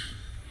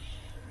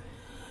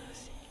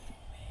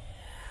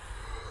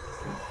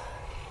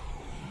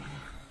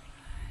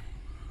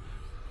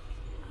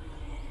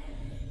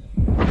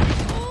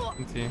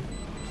 Let's see.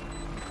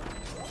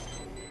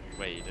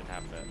 Wait, you didn't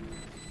have that.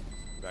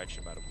 You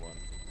actually might have won.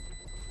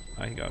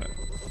 Oh, he got it.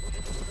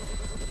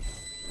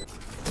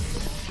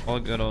 All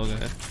good, all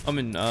good. I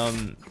mean,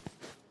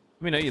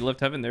 you left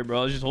heaven there,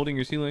 bro. I was just holding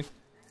your ceiling.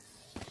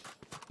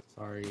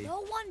 Sorry.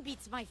 No one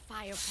beats my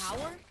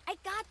firepower. I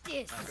got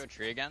this. Wanna go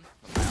tree again?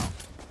 Wow.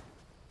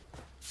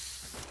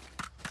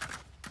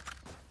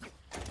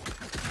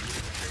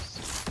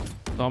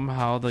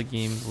 Somehow the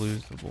game's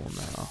losable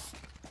now.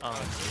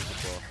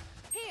 Unbelievable.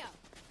 Here.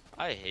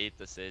 I hate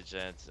this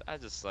agent. I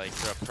just like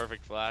throw a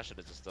perfect flash and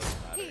it just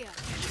doesn't matter. Here. You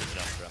just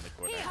jump around the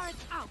corner. Turret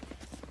out.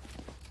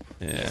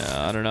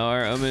 Yeah, I don't know.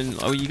 I mean,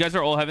 oh, you guys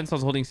are all heaven, so I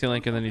was holding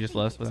ceiling, and then you just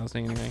left without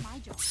saying anything. My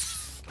job.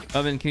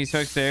 Oven, can you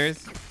smoke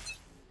stairs?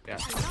 Yeah.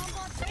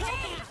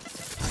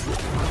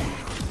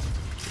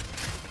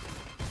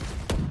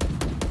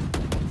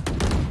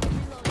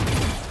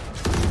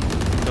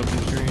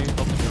 Open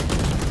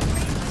tree.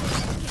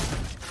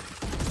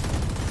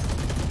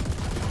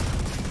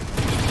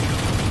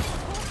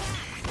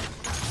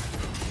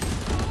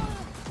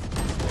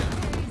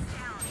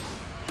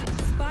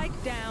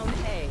 Spike down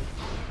A.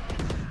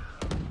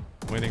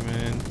 Waiting,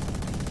 man.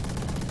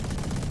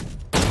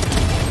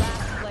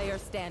 Last player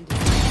standing.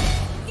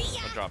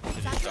 I'll drop it.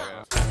 Just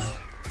drop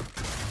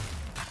it.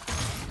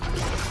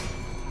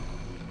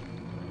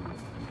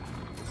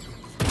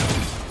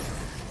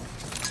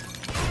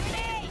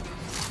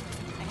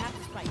 I have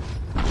to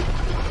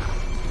fight.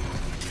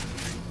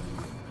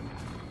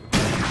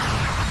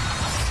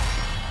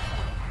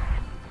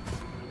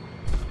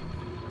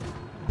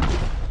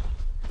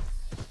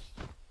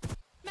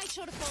 Make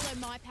sure to follow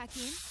my pack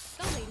in.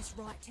 They'll lead us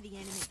right to the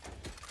enemy.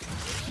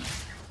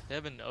 They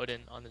have an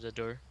Odin on the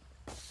door.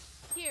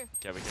 Here.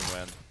 Yeah, we can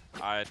win.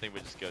 I think we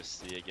just go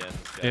C again.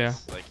 This Yeah,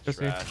 guy's like go C.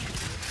 trash.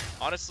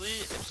 Honestly,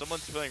 if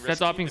someone's feeling risky,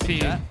 Jet's opping with C.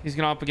 Jet- He's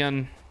gonna op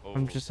again.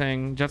 I'm just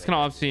saying. Jet's gonna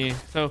op C.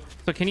 So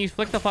can you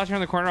flick the flash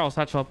around the corner? I'll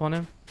satchel up on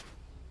him.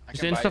 I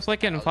Just can buy insta you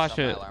flick it and some flash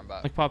on my it. alarm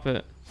bot. Like pop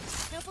it.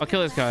 I'll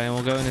kill this guy and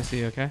we'll go into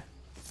C, okay?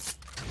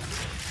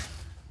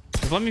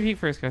 Just let me peek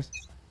first, guys.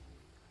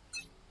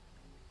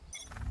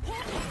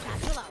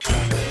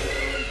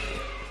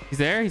 He's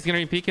there. He's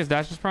gonna peek. His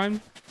dash is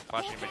primed.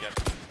 Flashing him again.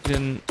 He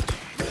didn't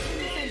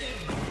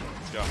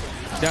Let's go.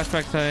 dash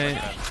back side.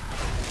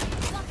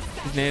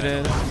 He's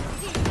naded.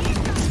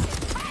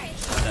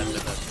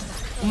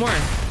 One more.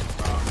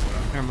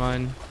 Never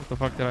mind. What the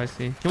fuck did I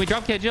see? Can we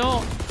drop kit,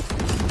 Jill?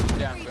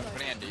 Yeah, I'm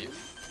putting it deep.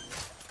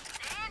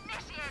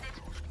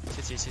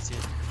 CT.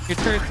 Your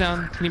turret's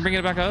down. Can you bring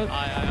it back up?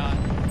 Yeah.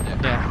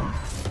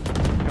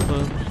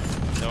 Careful.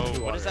 No,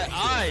 what is that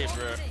eye,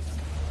 bro?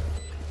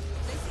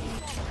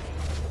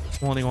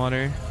 I'm holding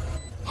water.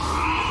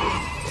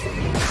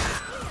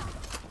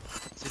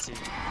 CT.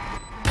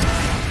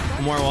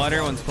 One more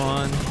water, one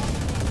spawn.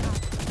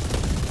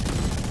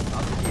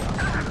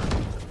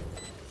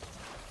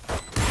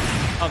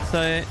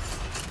 Upside.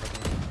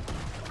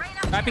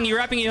 Wrapping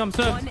you, I'm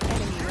so. One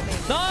enemy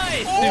remaining.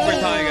 Nice! Super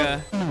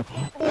Taiga.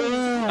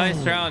 Nice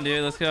round,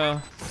 dude. Let's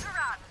go.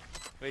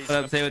 Wait,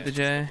 What up, say with the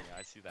J? Yeah,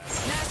 I see that.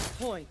 Match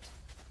point.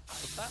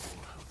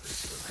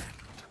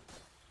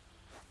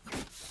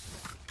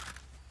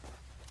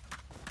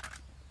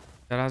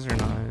 That has her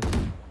knives.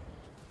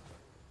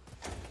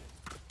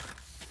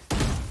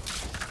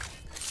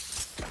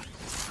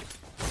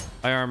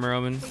 High armor,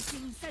 Roman.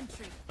 Facing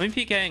sentry. Let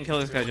me PK and kill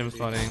this guy jump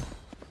spotting.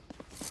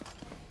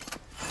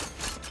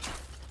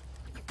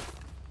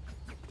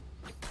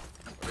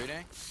 What are you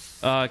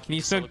doing? Can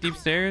you smoke deep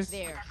stairs?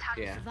 There.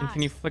 Yeah. And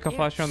can you flick a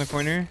flash around the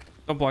corner?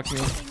 Don't block me.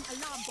 Alarm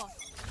bot.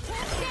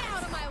 Get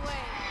out of my way.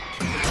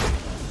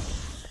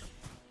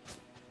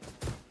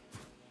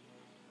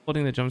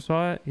 Holding the jump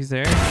spot. He's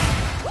there.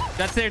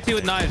 That's there too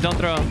with knives. Don't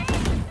throw him.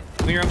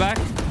 When you run back,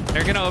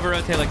 they're gonna over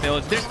rotate like they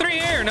always. There's 3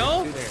 here,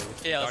 no?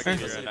 Yeah, let's Okay.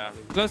 do it right now.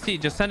 Go C.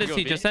 Just send it Go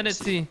C. B? Just send it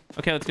C.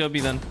 Okay, let's go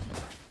B then.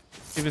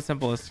 Keep it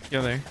simple. Let's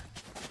go there.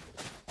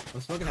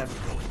 I'm smoking heavy.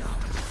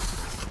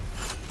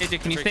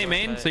 AJ, can you stay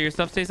main so your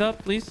stuff stays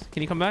up, please?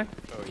 Can you come back?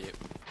 Oh, yeah.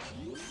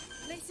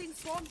 Placing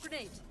swarm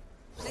grenade.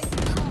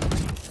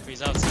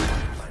 Freeze out.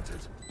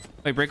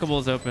 Wait, breakable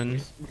is open.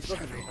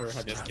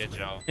 Just get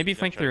Joe. Maybe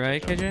flank through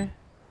right, KJ?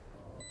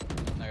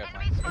 I got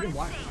mine. I didn't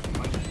want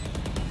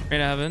Right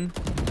to heaven.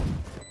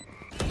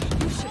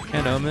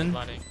 And Omen.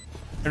 Planning.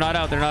 They're not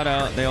out. They're not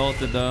out. They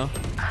ulted though.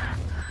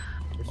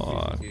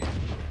 Fuck.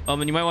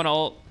 Omen, you might want to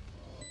ult.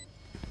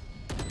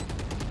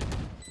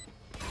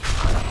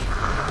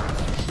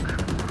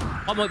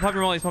 Pop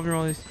your mollies. Pop your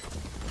mollies.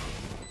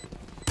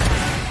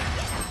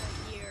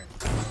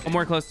 One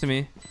more close to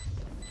me.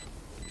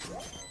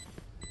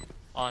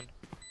 On.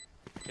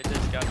 Get this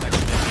guy next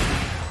to me.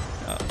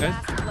 Okay.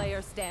 Last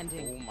player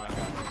standing. Oh my god.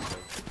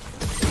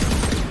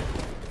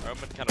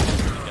 Roman kind of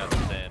wants to get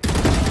stand.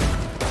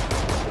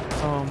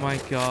 Oh my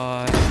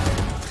god.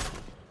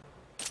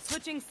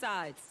 Switching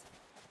sides.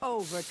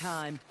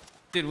 Overtime.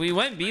 Dude, we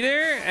went B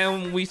there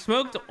and we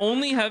smoked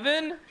only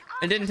heaven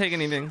and didn't take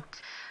anything.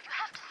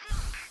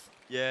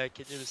 Yeah,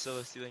 Kenya was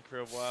solo stealing for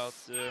a while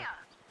too. I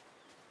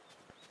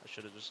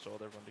should have just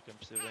told everyone to come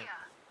stealing.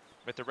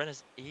 But the run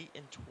is 8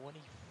 and 20.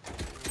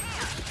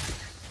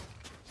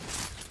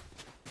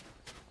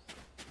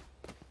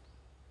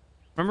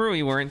 Remember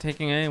we weren't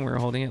taking A and we were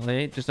holding it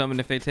late? Just Omen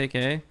if they take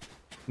A. Can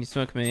you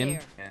smoke main?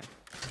 There. Yeah.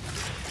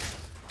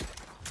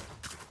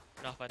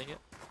 Not fighting it.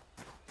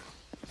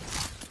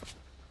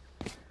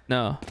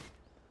 No.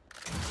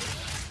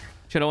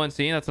 Should have went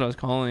C. That's what I was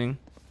calling.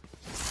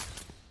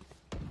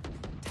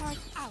 Turret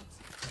out.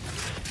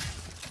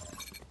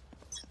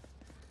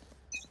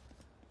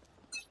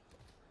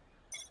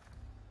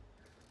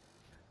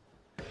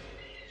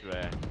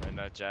 Swear, and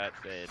no jet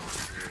fade.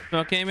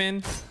 Smoke game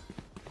in.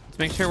 Let's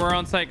make sure we're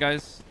on site,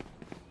 guys.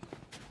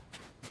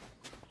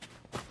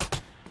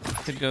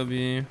 Could go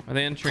B. Are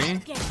they in tree?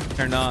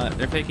 They're not.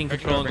 They're taking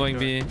control and going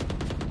B.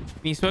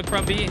 Can you smoke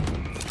from B?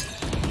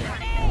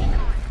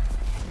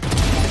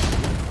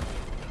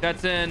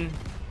 That's in.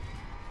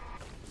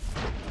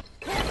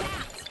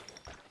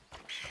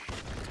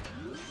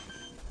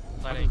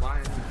 Planning.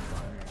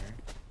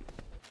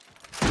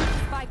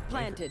 Spike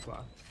planted.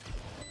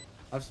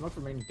 I've smoked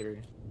for main 3.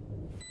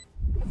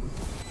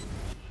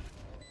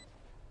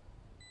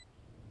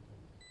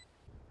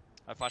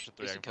 I flashed at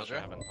 3. I Decent can flash kill,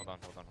 at Joe. heaven. Hold on.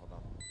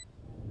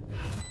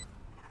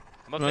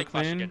 I'm gonna fake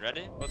flash main. again.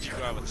 Ready? Let's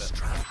go out with it.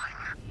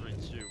 3,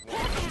 2, 1.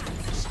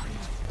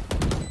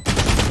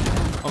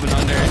 Open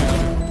under.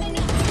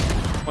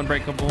 One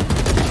breakable.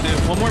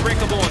 Dude, one more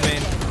breakable, one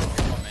main.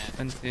 Oh man.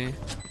 And C.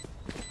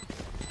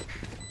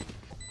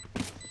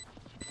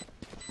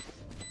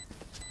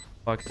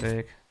 Fuck's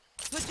sake.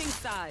 Switching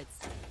sides.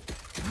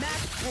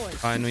 Match point.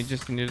 Fine, we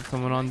just needed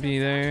someone on B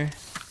there.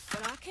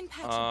 But I can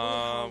patch a bullet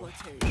hole or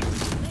two.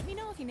 Let me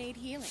know if you need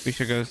healing. We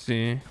should go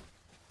C.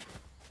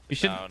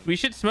 Down. We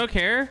should smoke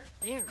here.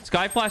 There.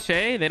 Sky flash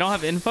A. They don't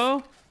have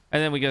info,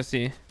 and then we go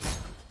C. Yeah,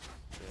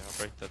 I'll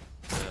break the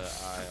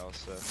eye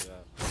also. Yeah.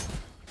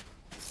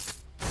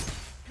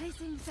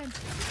 Placing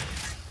sentry.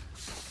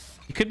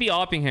 You could be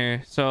opping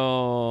here,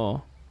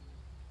 so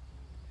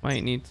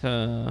might need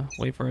to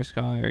wait for a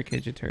Sky or a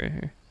KJ turret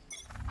here.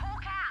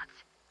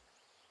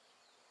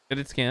 Did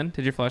it scan?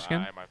 Did your flash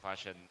scan? My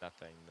flash had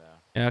nothing though.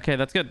 Yeah, okay,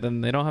 that's good.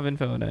 Then they don't have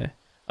info in A.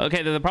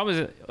 Okay, the problem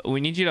is we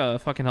need you to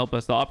fucking help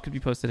us. The op could be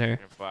posted here.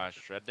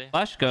 Flash, ready?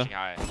 Flash, go. Flashing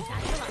high.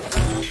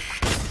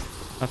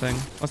 Nothing.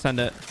 Let's send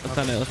it. Let's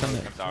send it. Let's send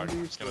it. Come dark.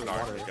 Just go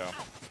dark. Let's go.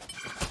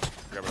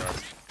 Grab it up.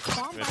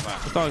 Mid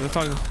flash. Let's talk. Let's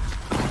talk.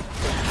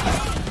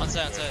 On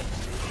site, on site.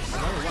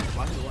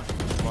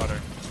 Water.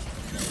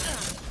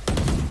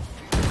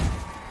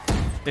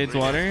 Fades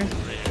water.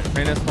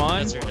 Reyna spawn.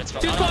 That's your, that's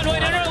your, 2 spawn. Wait,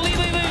 no.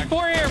 Leave.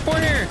 4 here. 4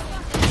 here.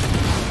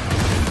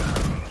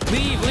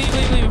 Leave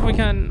if we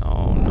can.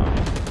 Oh no.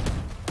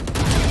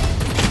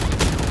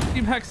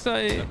 Team hack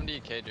site.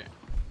 70 KJ.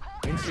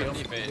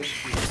 70 fade.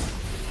 Oh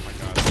my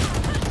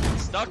god.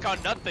 Stuck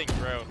on nothing,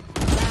 bro.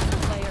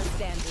 Last player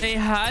standing. They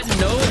had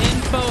no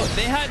info.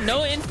 They had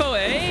no info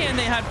A and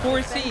they had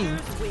 4 C.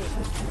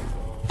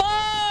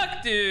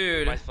 Fuck,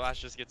 dude. My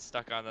flash just gets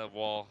stuck on the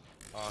wall.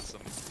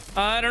 Awesome.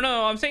 I don't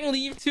know. I'm saying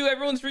leave too.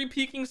 Everyone's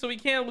re-peeking, so we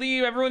can't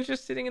leave. Everyone's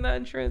just sitting in the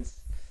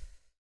entrance.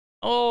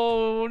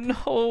 Oh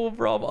no,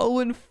 bro.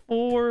 I'm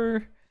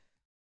 0-4.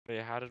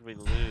 Wait, how did we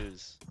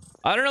lose?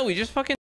 I don't know. We just fucking